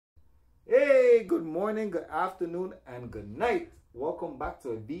good morning, good afternoon, and good night. Welcome back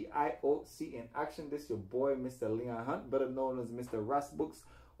to VIOC in action. This is your boy, Mr. Leon Hunt, better known as Mr. Ras Books.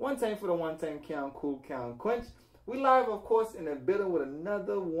 One time for the one time, can cool, can quench. We live, of course, in the building with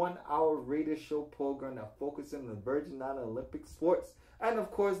another 1 hour radio show program that focuses on the Virgin Island Olympic sports and,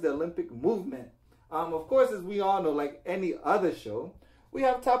 of course, the Olympic movement. Of course, as we all know, like any other show, we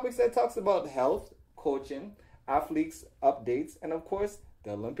have topics that talks about health, coaching, athletes, updates, and, of course,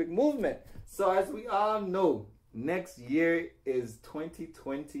 the Olympic movement. So as we all know, next year is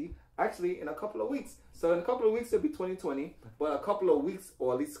 2020, actually in a couple of weeks. So in a couple of weeks, it'll be 2020, but a couple of weeks,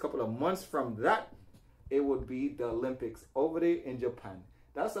 or at least a couple of months from that, it would be the Olympics over there in Japan.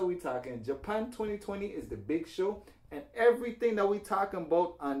 That's what we're talking. Japan 2020 is the big show, and everything that we're talking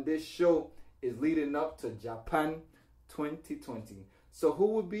about on this show is leading up to Japan 2020. So who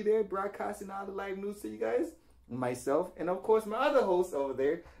will be there broadcasting all the live news to you guys? Myself, and of course my other host over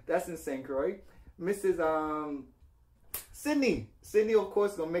there, that's in St. Croix, Mrs. Sydney. Sydney, of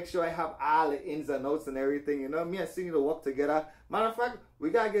course, gonna make sure I have all the ins and outs and everything. You know, me and Sydney to work together. Matter of fact, we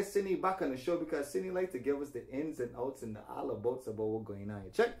gotta get Sydney back on the show because Sydney like to give us the ins and outs and all the bolts about what's going on.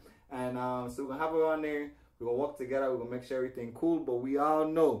 You check? And so we're gonna have her on there. We're gonna work together. We're gonna make sure everything cool. But we all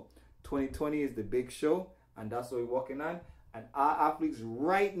know 2020 is the big show, and that's what we're working on. And our athletes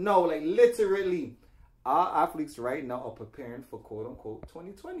right now, like literally, our athletes right now are preparing for quote-unquote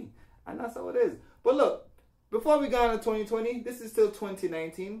 2020. And that's how it is. But look, before we go on to 2020, this is still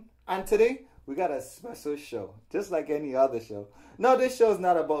 2019. And today, we got a special show. Just like any other show. No, this show is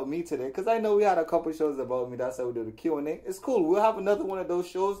not about me today. Because I know we had a couple shows about me. That's how we do the Q&A. It's cool. We'll have another one of those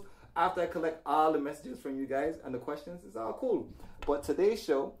shows after I collect all the messages from you guys and the questions. It's all cool. But today's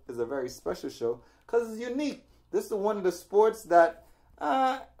show is a very special show because it's unique. This is one of the sports that...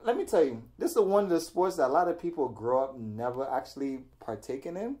 let me tell you, this is one of the sports that a lot of people grow up never actually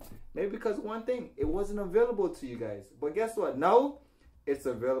partaking in. Maybe because one thing, it wasn't available to you guys. But guess what? Now, it's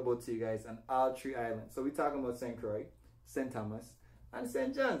available to you guys on all three islands. So we're talking about St. Croix, St. Thomas, and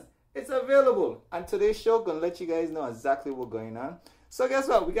St. John's. It's available. And today's show going to let you guys know exactly what's going on. So guess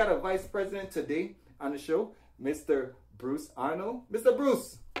what? We got a vice president today on the show, Mr. Bruce Arnold. Mr.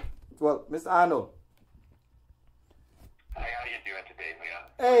 Bruce. Well, Mr. Arnold. Hi, how you doing today, Leon?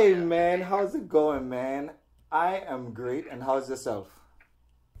 Hey, man. How's it going, man? I am great. And how's yourself?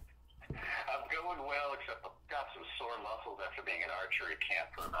 I'm going well, except I've got some sore muscles after being at archery camp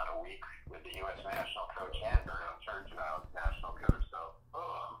for about a week with the U.S. national coach and Arnold national coach. So,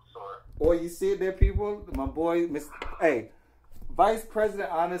 I'm sore. Oh, you see it there, people? My boy, Hey, Vice President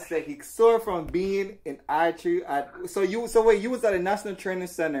Arnold said he sore from being in archery. So wait, you was at a national training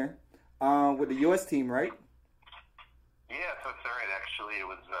center with the U.S. team, right? Yeah, so it's all right, actually. It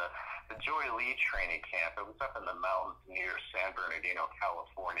was the Joy Lee training camp. It was up in the mountains near San Bernardino,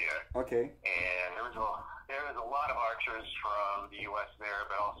 California. Okay. And there was a lot of archers from the U.S. there,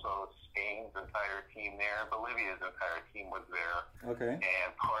 but also Spain's entire team there. Bolivia's entire team was there. Okay. And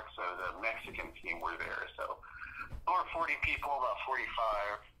parts of the Mexican team were there. So over 40 people, about 45.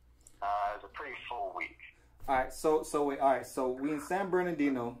 It was a pretty full week. All right, so wait, all right, so we in San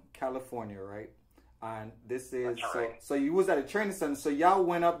Bernardino, California, right? And this is so you was at a training center. So y'all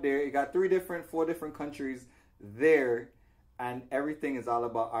went up there. You got 4 different countries there, and everything is all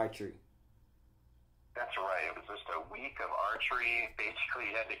about archery. That's right. It was just a week of archery.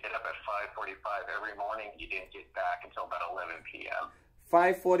 Basically, you had to get up at 5:45 every morning. You didn't get back until about 11 p.m.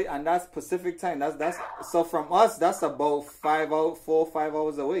 5:40, and that's Pacific time. That's so from us. That's about 4 or 5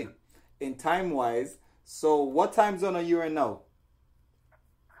 hours away in time wise. So what time zone are you in now?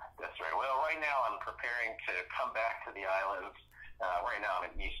 That's right. Well, right now I'm preparing to come back to the islands. Right now I'm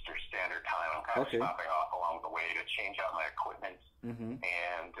at Eastern Standard Time. I'm kind of stopping off along the way to change out my equipment.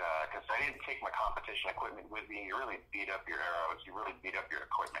 And because I didn't take my competition equipment with me, you really beat up your arrows. You really beat up your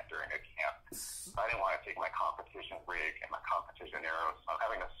equipment during a camp. So I didn't want to take my competition rig and my competition arrows. So I'm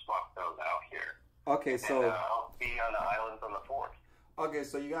having to swap those out here. Okay, so I'll be on the islands on the 4th. Okay,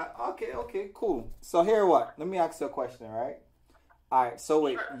 so you got okay, cool. So here what? Let me ask you a question, all right? All right, so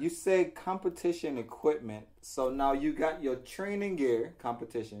wait, you say competition equipment. So now you got your training gear,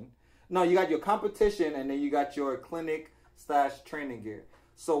 competition. No, you got your competition, and then you got your clinic/training gear.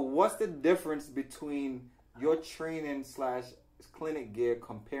 So what's the difference between your training/clinic gear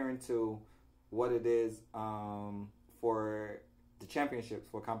comparing to what it is for the championships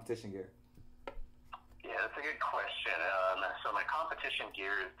for competition gear? Yeah, that's a good question. So my competition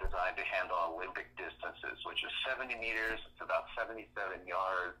gear is designed to handle Olympic distances, which is 70 meters. It's about 77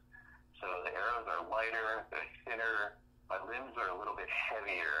 yards. So the arrows are lighter, they're thinner. My limbs are a little bit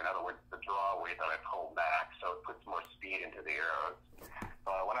heavier. In other words, the draw weight that I pull back, so it puts more speed into the arrows.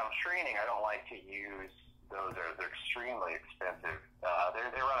 When I'm training training, I don't like to use those. They're extremely expensive.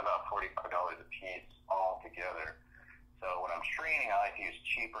 They run about $45 a piece all together. So when I'm training, I like to use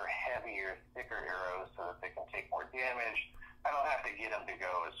cheaper, heavier, thicker arrows so that they can take more damage. I don't have to get them to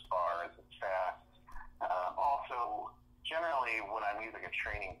go as far as fast. Also, generally, when I'm using a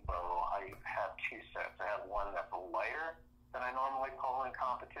training bow, I have two sets. I have one that's lighter than I normally pull in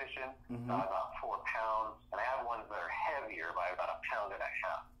competition, about 4 pounds, and I have ones that are heavier by about 1.5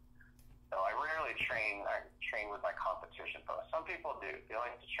 pounds. So I rarely train with my competition bow. Some people do. They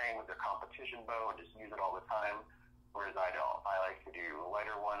like to train with their competition bow and just use it all the time, whereas I don't. I like to do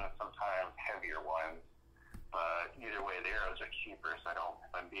lighter ones, sometimes heavier ones. But either way, the arrows are cheaper, so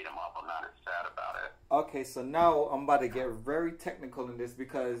if I beat them up, I'm not as sad about it. Okay, so now I'm about to get very technical in this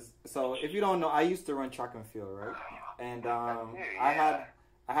because, so if you don't know, I used to run track and field, right? And I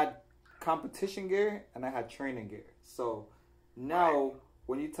had competition gear and I had training gear. So now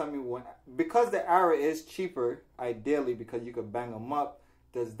when you tell me because the arrow is cheaper, ideally because you could bang them up,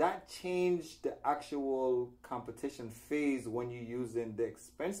 does that change the actual competition phase when you're using the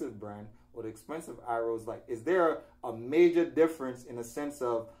expensive brand or the expensive arrows? Like, is there a major difference in the sense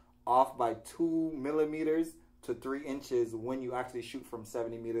of off by 2 millimeters to 3 inches when you actually shoot from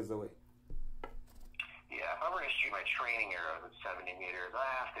 70 meters away? Yeah, if I'm going to shoot my training arrows at 70 meters, I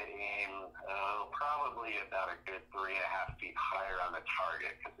have to aim probably about a good 3.5 feet higher on the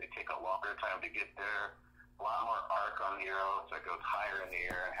target because they take a longer time to get there. A lot more arc on the arrow, so it goes higher in the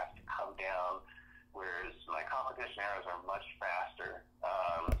air and has to come down, whereas my competition arrows are much faster.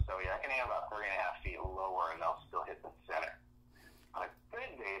 So yeah, I can aim about 3.5 feet lower and they'll still hit the center. On a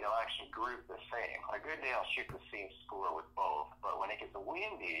good day, they'll actually group the same. On a good day, I'll shoot the same score with both, but when it gets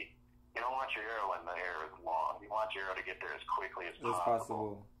windy, you don't want your arrow in the air as long. You want your arrow to get there as quickly as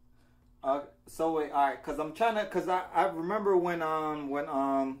possible. So wait, all right, cause I remember when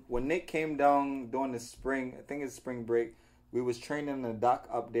Nick came down during the spring, I think it's spring break, we was training in the dock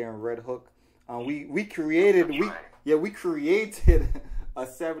up there in Red Hook. We created a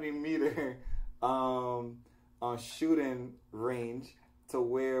 70 meter shooting range to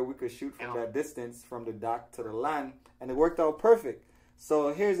where we could shoot from that distance from the dock to the land, and it worked out perfect.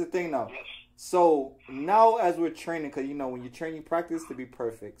 So here's the thing now. So now as we're training, because when you train, you practice to be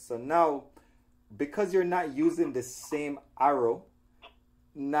perfect. So now, because you're not using the same arrow,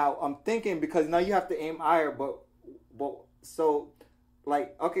 now I'm thinking, because now you have to aim higher, but so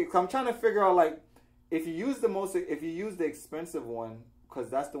like, okay, so I'm trying to figure out, like, if you use the expensive one,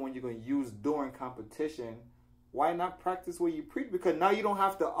 because that's the one you're going to use during competition, why not practice where you preach? Because now you don't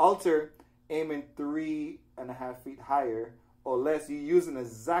have to alter aiming 3.5 feet higher, or less. You're using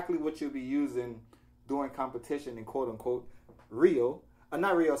exactly what you'll be using during competition in quote unquote in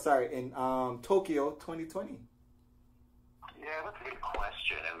Tokyo 2020. Yeah, that's a good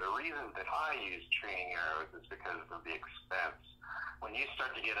question. And the reason that I use training arrows is because of the expense. When you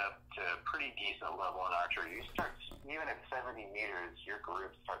start to get up to a pretty decent level in archery, even at 70 meters, your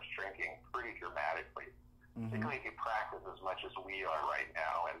group starts shrinking pretty dramatically. Particularly if you practice as much as we are right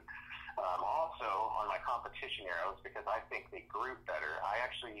now. And also on my competition arrows, because I think they group better, I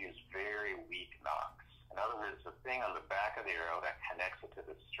actually use very weak nocks. In other words, the thing on the back of the arrow that connects it to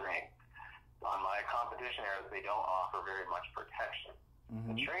the string. On my competition arrows, they don't offer very much protection.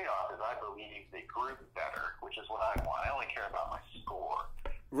 The trade-off is I believe they group better, which is what I want. I only care about my score.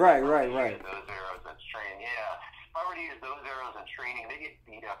 Right. Those arrows in training, if I were to use those arrows in training, they get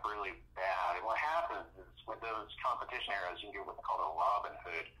beat up really bad. And what happens is with those competition arrows, you can get what's called a Robin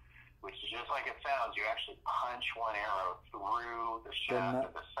Hood, which is just like it sounds. You actually punch one arrow through the shaft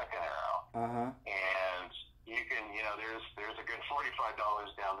of the second arrow. And you can, there's a good $45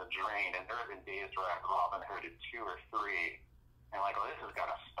 down the drain, and there have been days where I've Robin Hooded 2 or 3. And like, this has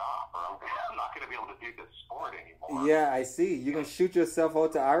got to stop, or I'm not going to be able to do this sport anymore. Yeah, I see. You can shoot yourself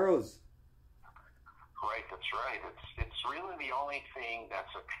out to arrows. Right, that's right. It's really the only thing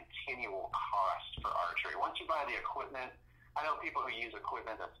that's a continual cost for archery. Once you buy the equipment, I know people who use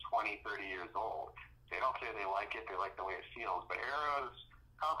equipment that's 20, 30 years old. They don't care. They like it. They like the way it feels. But arrows,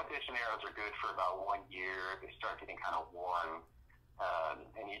 competition arrows are good for about 1 year. They start getting kind of worn.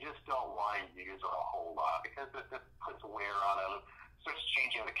 And you just don't want to use it a whole lot because it puts wear on them, starts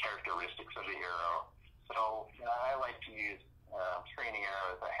changing the characteristics of the arrow. So I like to use training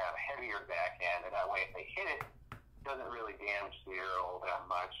arrows that have heavier back end, and that way if they hit it, it doesn't really damage the arrow that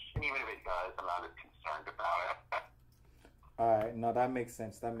much. And even if it does, I'm not as concerned about it. All right, no, that makes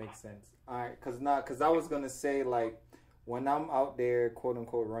sense. All right, because I was going to say, like, when I'm out there, quote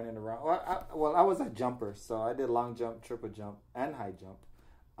unquote, running around, I was a jumper, so I did long jump, triple jump, and high jump.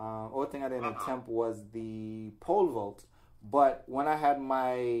 Only thing I didn't attempt was the pole vault. But when I had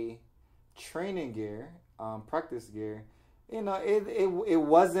my training gear, practice gear, you know, it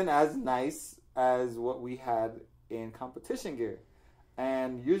wasn't as nice as what we had in competition gear.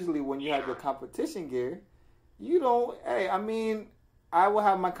 And usually when you have your competition gear, you don't, hey, I mean, I will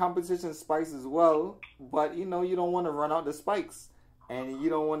have my competition spikes as well, but you know, you don't want to run out the spikes and you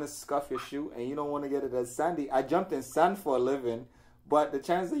don't want to scuff your shoe and you don't want to get it as sandy. I jumped in sand for a living, but the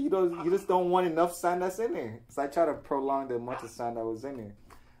chance that you just don't want enough sand that's in there. So I try to prolong the amount of sand that was in there.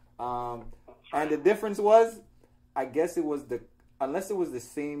 And the difference was, I guess it was unless it was the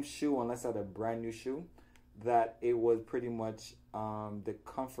same shoe, unless I had a brand new shoe, that it was pretty much the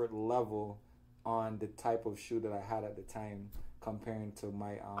comfort level on the type of shoe that I had at the time comparing to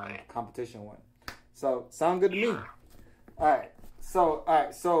my competition one. So sound good to me. All right. So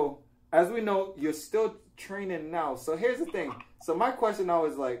as we know, you're still training now. So here's the thing. So my question now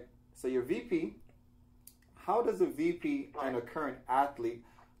is like, so you're VP. How does a VP and a current athlete,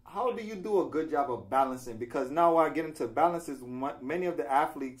 how do you do a good job of balancing? Because now when I get into balances, many of the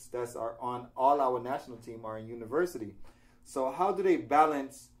athletes that are on all our national team are in university. So how do they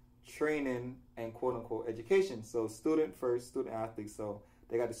balance training and quote-unquote education? So student first, student athlete. So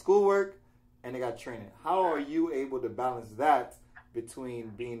they got the schoolwork and they got training. How are you able to balance that between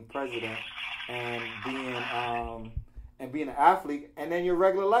being president and being an athlete and then your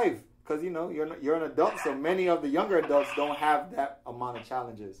regular life? Because, you know, you're an adult, so many of the younger adults don't have that amount of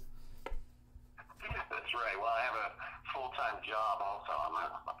challenges. That's right. Well, I have a full-time job also. I'm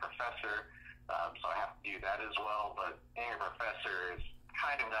a professor, so I have to do that as well. But being a professor is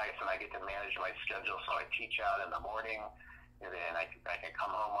kind of nice, and I get to manage my schedule. So I teach out in the morning, and then I can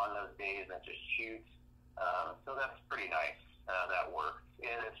come home on those days and just shoot. So that's pretty nice. That works.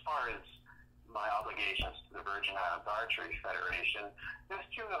 And as far as my obligations to the Virgin Islands Archery Federation, there's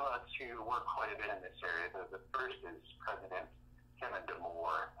two of us who work quite a bit in this area. The first is President Kevin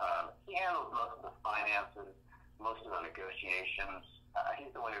DeMoore. He handles most of the finances, most of the negotiations.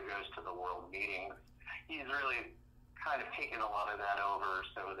 He's the one who goes to the world meetings. He's really kind of taken a lot of that over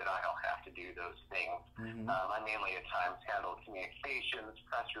so that I don't have to do those things. Mm-hmm. I mainly at times handle communications,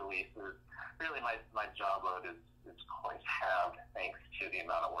 press releases. Really my job load is quite halved thanks to the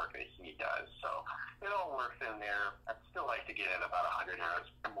amount of work that he does. So it all works in there. I'd still like to get in about 100 hours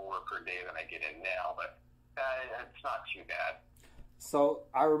more per day than I get in now, but it's not too bad. So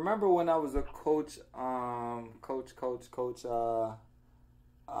I remember when I was a coach,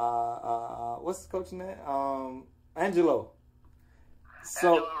 what's the coach name? Angelo.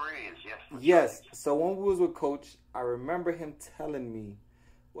 So, Angelo Reeves, yes. Yes. So when we was with Coach, I remember him telling me,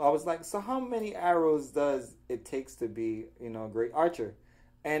 I was like, so how many arrows does it takes to be, you know, a great archer?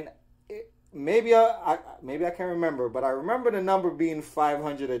 And maybe I can't remember, but I remember the number being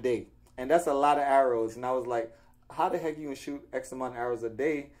 500 a day. And that's a lot of arrows. And I was like, how the heck you can shoot X amount of arrows a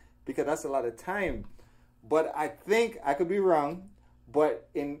day? Because that's a lot of time. But I think, I could be wrong, but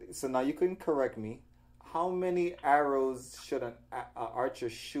so now you can correct me. How many arrows should an archer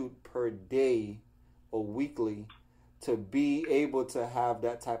shoot per day or weekly to be able to have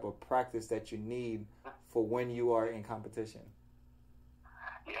that type of practice that you need for when you are in competition?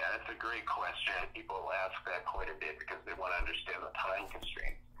 Yeah, that's a great question. People ask that quite a bit because they want to understand the time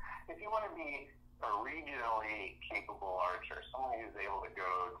constraints. If you want to be a regionally capable archer, someone who's able to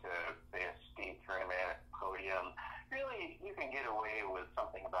go to, say, a state tournament, podium, really you can get away with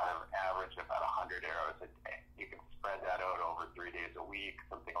something about an average of about 100 arrows a day. You can spread that out over 3 days a week,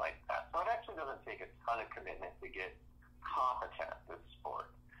 something like that. So it actually doesn't take a ton of commitment to get competent at this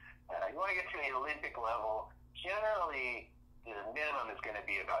sport. You want to get to the Olympic level, generally the minimum is going to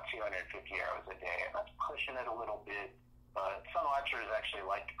be about 250 arrows a day, and that's pushing it a little bit. But some archers actually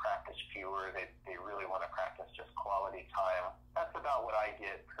like to practice fewer. They really want to practice just quality time. That's about what I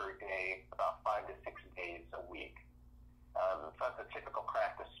get per day, about 5 to 6 days a week. So that's a typical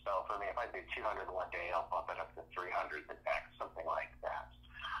practice spell for me. If I do 200 one day, I'll bump it up to 300 the next, something like that.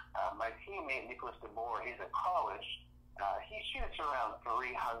 My teammate, Nicholas DeMoore, he's in college. He shoots around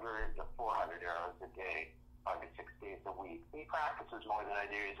 300 to 400 arrows a day, 5 to 6 days a week. He practices more than I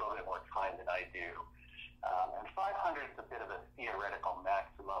do. He's a little bit more time than I do. And 500 is a bit of a theoretical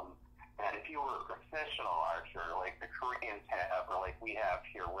maximum that if you were a professional archer, like the Koreans have, or like we have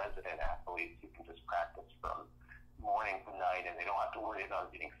here, resident athletes, you can just practice from morning to night and they don't have to worry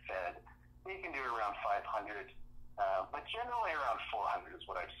about getting fed. You can do around 500, but generally around 400 is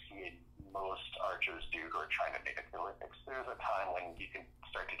what I've seen most archers do who are trying to make it to the Olympics. There's a time when you can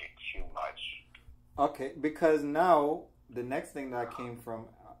start to do too much. Okay, because now the next thing that I came from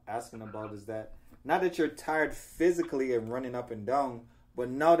asking about is that not that you're tired physically and running up and down, but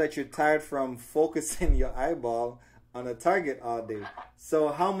now that you're tired from focusing your eyeball on a target all day. So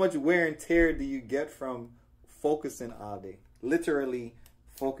how much wear and tear do you get from focusing all day? Literally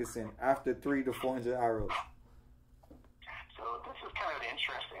focusing after 300 to 400 arrows. So this is kind of an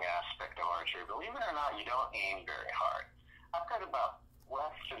interesting aspect of archery. Believe it or not, you don't aim very hard. I've got about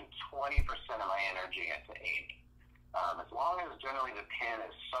less than 20% of my energy into aiming. As long as generally the pin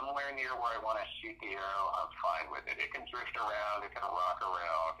is somewhere near where I want to shoot the arrow, I'm fine with it. It can drift around, it can rock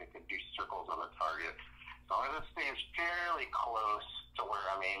around, it can do circles on the target. As long as it stays fairly close to where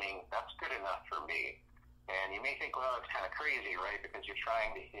I'm aiming, that's good enough for me. And you may think, well, it's kind of crazy, right? Because you're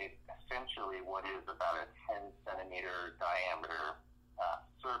trying to hit essentially what is about a 10-centimeter diameter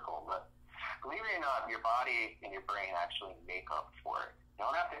circle. But believe it or not, your body and your brain actually make up for it. You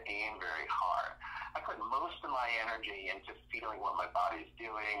don't have to aim very hard. I put most of my energy into feeling what my body's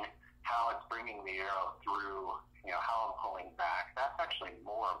doing, how it's bringing the arrow through, how I'm pulling back. That's actually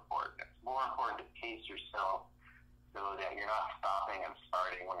more important. It's more important to pace yourself so that you're not stopping and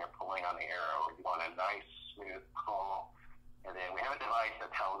starting when you're pulling on the arrow. You want a nice, smooth pull. And then we have a device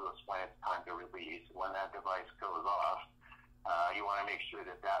that tells us when it's time to release. When that device goes off, you want to make sure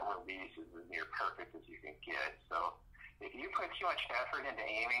that that release is as near perfect as you can get. So if you put too much effort into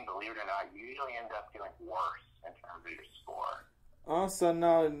aiming, believe it or not, you usually end up feeling worse in terms of your score. Also,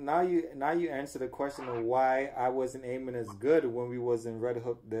 now you answer the question of why I wasn't aiming as good when we was in Red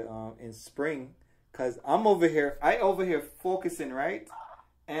Hook in spring, cause I over here focusing, right,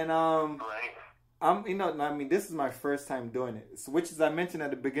 and right. This is my first time doing it, so, which as I mentioned at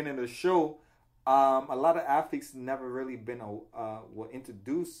the beginning of the show, a lot of athletes never really been were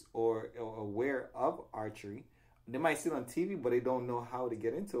introduced or aware of archery. They might see it on TV, but they don't know how to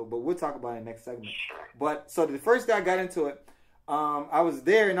get into it. But we'll talk about it in the next segment. Sure. But so the first day I got into it, I was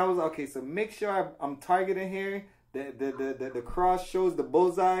there and I was okay. So make sure I'm targeting here. The cross shows the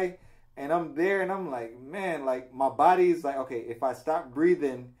bullseye, and I'm there and I'm like, man, like my body's like, okay, if I stop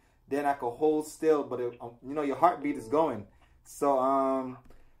breathing, then I can hold still. But your heartbeat is going. So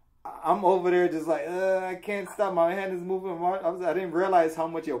I'm over there just like I can't stop. My hand is moving. I didn't realize how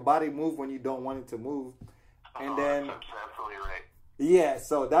much your body moves when you don't want it to move. And then, that's absolutely right. Yeah,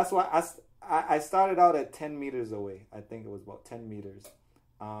 so that's why I started out at 10 meters away. I think it was about 10 meters.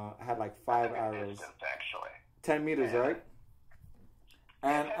 I had like 5 arrows. Distance, actually. 10 meters, right?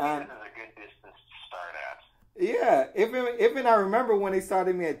 And 10 meters is a good distance to start at. Yeah, even I remember when they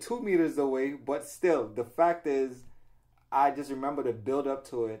started me at 2 meters away, but still, the fact is, I just remember the build up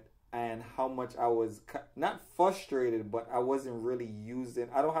to it and how much I was not frustrated, but I wasn't really using.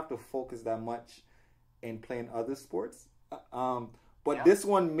 I don't have to focus that much in playing other sports, but this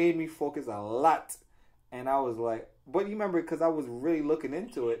one made me focus a lot, and I was like, but you remember, because I was really looking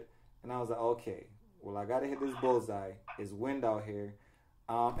into it, and I was like, okay, well, I gotta hit this bullseye. It's wind out here,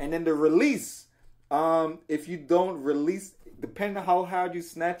 and then the release. If you don't release, depending on how hard you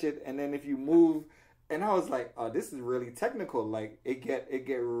snatch it, and then if you move, and I was like, oh, this is really technical. Like it get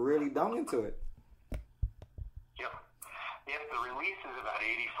really down into it. Yep, the release is about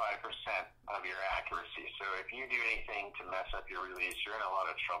 85% of your accuracy. So if you do anything to mess up your release, you're in a lot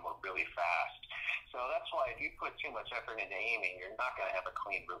of trouble really fast. So that's why if you put too much effort into aiming, you're not going to have a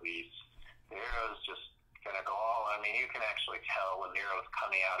clean release. The arrow's just going to go you can actually tell when the arrow's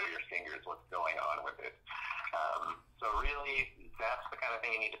coming out of your fingers what's going on with it. So really, that's the kind of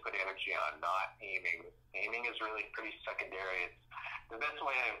thing you need to put energy on, not aiming. Aiming is really pretty secondary. The best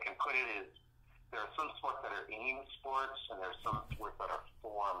way I can put it is, there are some sports that are aim sports, and there are some sports that are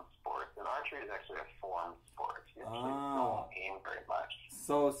form sports. And archery is actually a form sport. You actually don't aim very much.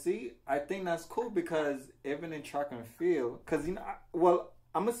 So, see, I think that's cool because even in track and field, because,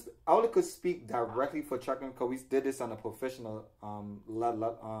 I only could speak directly for track and field because we did this on a professional on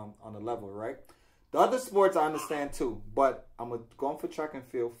a level, right? The other sports I understand too, but I'm going for track and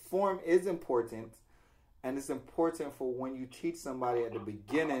field. Form is important, and it's important for when you teach somebody at the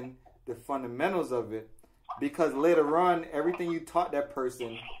beginning the fundamentals of it, because later on, everything you taught that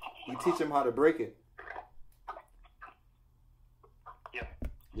person, you teach them how to break it. Yep.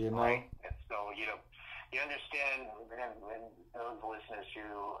 You know? Right. And so, you understand, when those listeners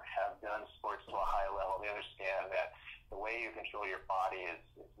who have done sports to a high level, they understand that the way you control your body is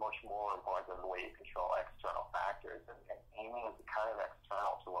much more important than the way you control external factors. And aiming is kind of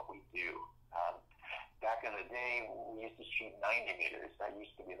external to what we do. Back in the day, we used to shoot 90 meters. That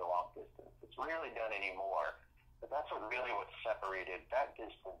used to be the long distance. It's rarely done anymore. But that's what separated that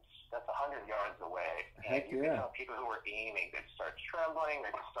distance. That's 100 yards away. And you can tell people who were aiming, they'd start trembling,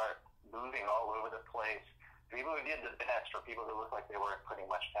 they'd start moving all over the place. People who did the best were people who looked like they weren't putting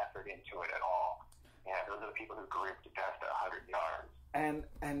much effort into it at all. And those are the people who grouped past 100 yards.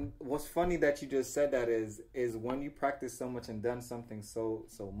 And what's funny that you just said that is when you practice so much and done something so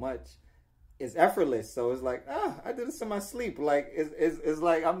much, it's effortless. So it's like, I did this in my sleep. Like it's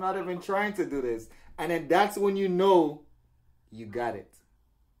like I'm not even trying to do this. And then that's when you know you got it.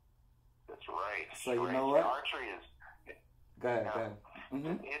 That's right. So you know what? Archery is. Go ahead.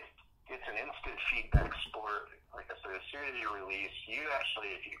 Mm-hmm. It's an instant feedback sport. Like I said, as soon as you release, you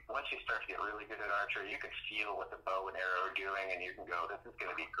actually, once you start to get really good at archery, you can feel what the bow and arrow are doing, and you can go, this is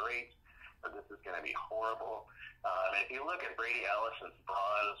going to be great, or this is going to be horrible. And if you look at Brady Ellison's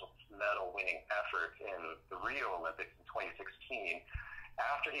bronze medal winning effort in the Rio Olympics in 2016,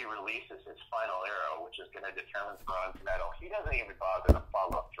 after he releases his final arrow, which is going to determine the bronze medal, he doesn't even bother to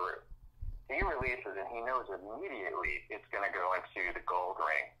follow through. He releases and he knows immediately it's going to go into the gold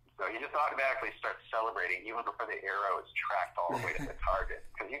ring. So he just automatically starts celebrating even before the arrow is tracked all the way to the target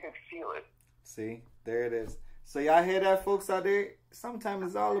because you can feel it. See, there it is. So y'all hear that, folks out there? Sometimes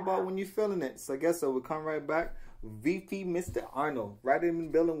it's all about when you're feeling it. So guess what? We'll come right back. VP Mr. Arnold, right in the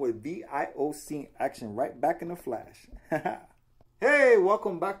building with VIOC action, right back in the flash. Hey,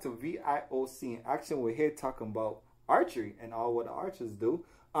 welcome back to VIOC in action. We're here talking about archery and all what the archers do.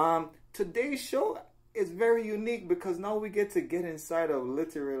 Today's show is very unique because now we get inside of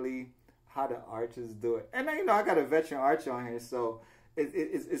literally how the archers do it. And you know, I got a veteran archer on here, so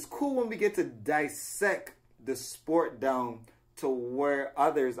it's cool when we get to dissect the sport down to where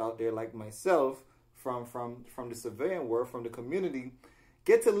others out there like myself from the civilian world, from the community,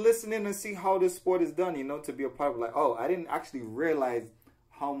 get to listen in and see how this sport is done, you know, to be a part of like, oh, I didn't actually realize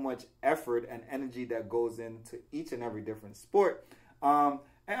how much effort and energy that goes into each and every different sport.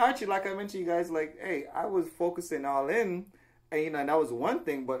 And archery, like I mentioned, you guys, like, hey, I was focusing all in, and you know, and that was one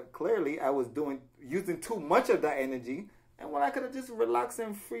thing, but clearly I was using too much of that energy, and when I could have just relaxed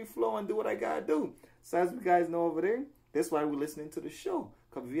and free flow and do what I gotta do. So as you guys know over there, that's why we're listening to the show,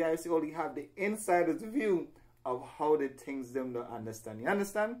 because VIC only have the insider's view of how the things them to understand. You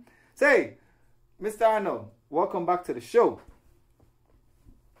understand? Say, Mr. Arnold, welcome back to the show.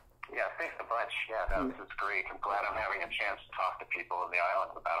 Yeah, thanks a bunch. Yeah, no, this is great. I'm glad I'm having a chance to talk to people in the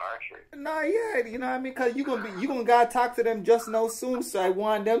islands about archery. Nah, yeah, you know what I mean? Because you gonna gotta talk to them just know soon, so I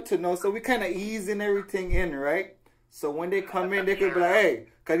want them to know. So we kind of easing everything in, right? So when they come in, they could be like, hey,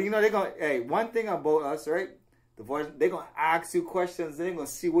 because you know they're gonna, hey, one thing about us, right? The voice, they're gonna ask you questions, they're gonna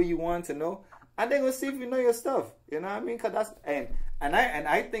see what you want to know, and they're gonna see if you know your stuff. You know what I mean? Because that's and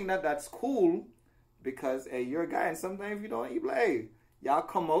I think that's cool because hey, you're a guy, and sometimes you don't, you be like, hey, y'all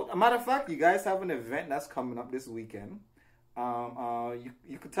come out. A matter of fact, you guys have an event that's coming up this weekend.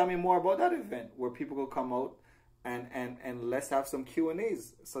 You could tell me more about that event where people will come out and let's have some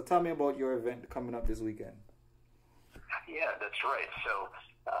Q&As. So tell me about your event coming up this weekend. Yeah, that's right. So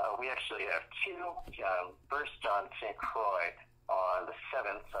we actually have two. First on St. Croix on the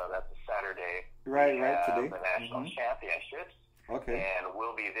 7th, so that's a Saturday. Right, today. The National Championships. Okay. And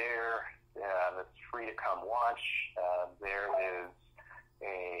we'll be there. It's free to come watch. There is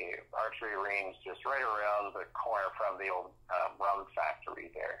a archery range just right around the corner from the old rum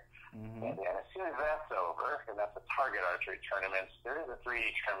factory there. And then as soon as that's over, and that's a target archery tournament, there is a 3D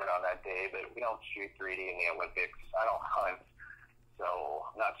tournament on that day, but we don't shoot 3D in the Olympics. I don't hunt, so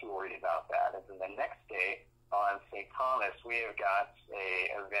I'm not too worried about that. And then the next day on St. Thomas, we have got a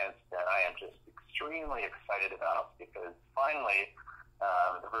event that I am just extremely excited about because finally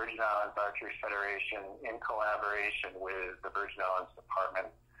the Virgin Islands Archery Federation, in collaboration with the Virgin Islands Department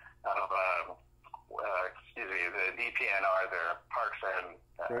of, the DPNR, their Parks and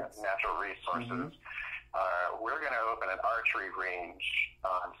Natural Resources, we're going to open an archery range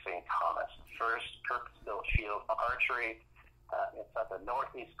on St. Thomas. First purpose-built field for archery. It's at the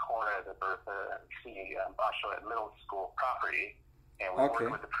northeast corner of the Bertha C. Bachelet Middle School property, and we work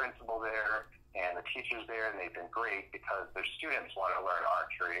with the principal there and the teachers there, and they've been great because their students want to learn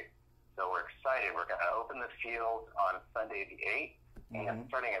archery. So we're excited. We're going to open the field on Sunday the 8th, and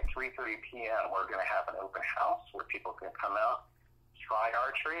starting at 3:30 p.m., we're going to have an open house where people can come out, try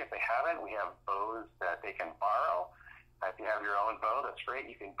archery. If they haven't, we have bows that they can borrow. If you have your own bow, that's great.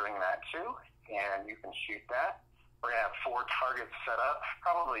 You can bring that too, and you can shoot that. We're going to have 4 targets set up,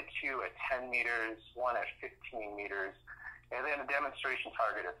 probably 2 at 10 meters, 1 at 15 meters, and then a demonstration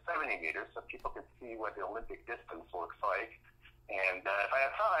target at 70 meters so people can see what the Olympic distance looks like. And if I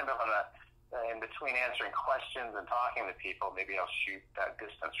have time, if I'm not in between answering questions and talking to people, maybe I'll shoot that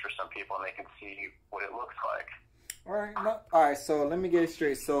distance for some people and they can see what it looks like. All right, so let me get it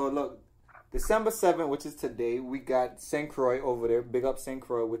straight. So look, December 7th, which is today, we got St. Croix over there. Big up St.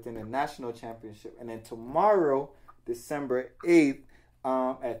 Croix within the national championship. And then tomorrow, December 8th,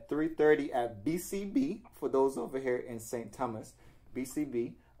 at 3:30 at BCB, for those over here in St. Thomas,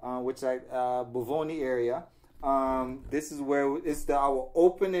 BCB, which I Buvoni area. This is where it's our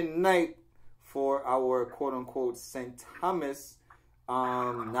opening night for our quote unquote St. Thomas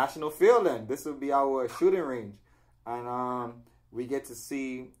National Field. End. This will be our shooting range, and we get to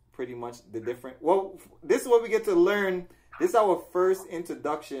see pretty much the different. Well, this is what we get to learn. This is our first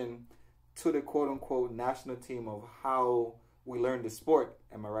introduction to the quote unquote national team of how we learn the sport.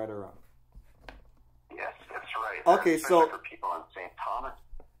 Am I right or wrong? Yes, that's right. Okay, so for people in St. Thomas.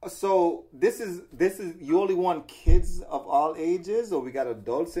 So this is you only want kids of all ages, or we got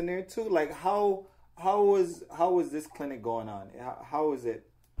adults in there too? Like how is this clinic going on? How is it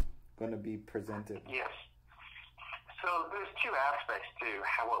going to be presented? Yes. So there's two aspects to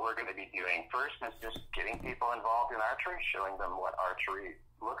what we're going to be doing. First is just getting people involved in archery, showing them what archery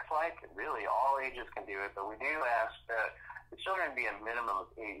looks like. Really, all ages can do it, but we do ask that the children be a minimum of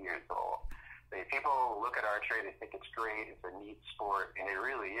 8 years old. People look at archery, they think it's great, it's a neat sport, and it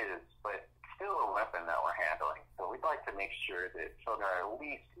really is, but it's still a weapon that we're handling. So we'd like to make sure that children are at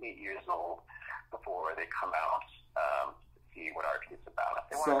least 8 years old before they come out to see what archery is about.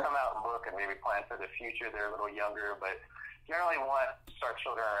 If they want to come out and look and maybe plan for the future, they're a little younger, but generally want to start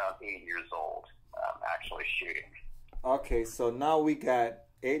children around 8 years old actually shooting. Okay, so now we got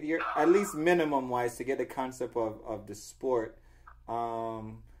 8 years, at least minimum-wise, to get the concept of the sport.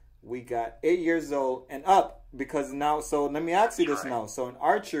 We got 8 years old and up, because now, so let me ask you this now. So in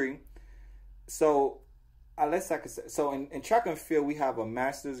archery, in track and field, we have a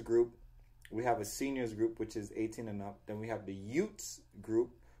master's group, we have a seniors group, which is 18 and up. Then we have the youths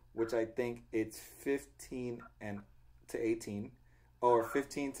group, which I think it's 15 to 18, or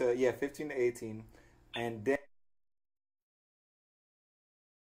 15 to 18. And then